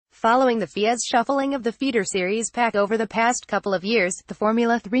Following the FIA's shuffling of the feeder series pack over the past couple of years, the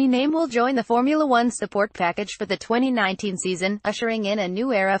Formula 3 name will join the Formula 1 support package for the 2019 season, ushering in a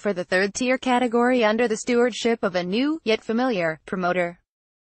new era for the third-tier category under the stewardship of a new, yet familiar, promoter.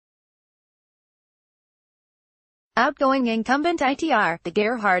 Outgoing incumbent ITR, the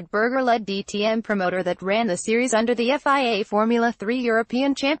Gerhard Berger-led DTM promoter that ran the series under the FIA Formula 3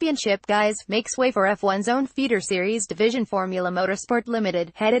 European Championship guise, makes way for F1's own feeder series division Formula Motorsport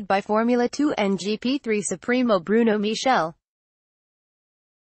Limited, headed by Formula 2 and GP3 Supremo Bruno Michel.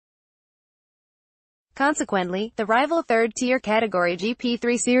 Consequently, the rival third-tier category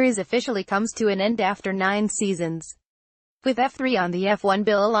GP3 series officially comes to an end after 9 seasons. With F3 on the F1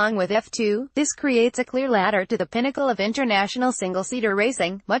 bill along with F2, this creates a clear ladder to the pinnacle of international single-seater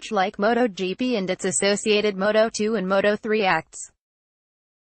racing, much like MotoGP and its associated Moto2 and Moto3 acts.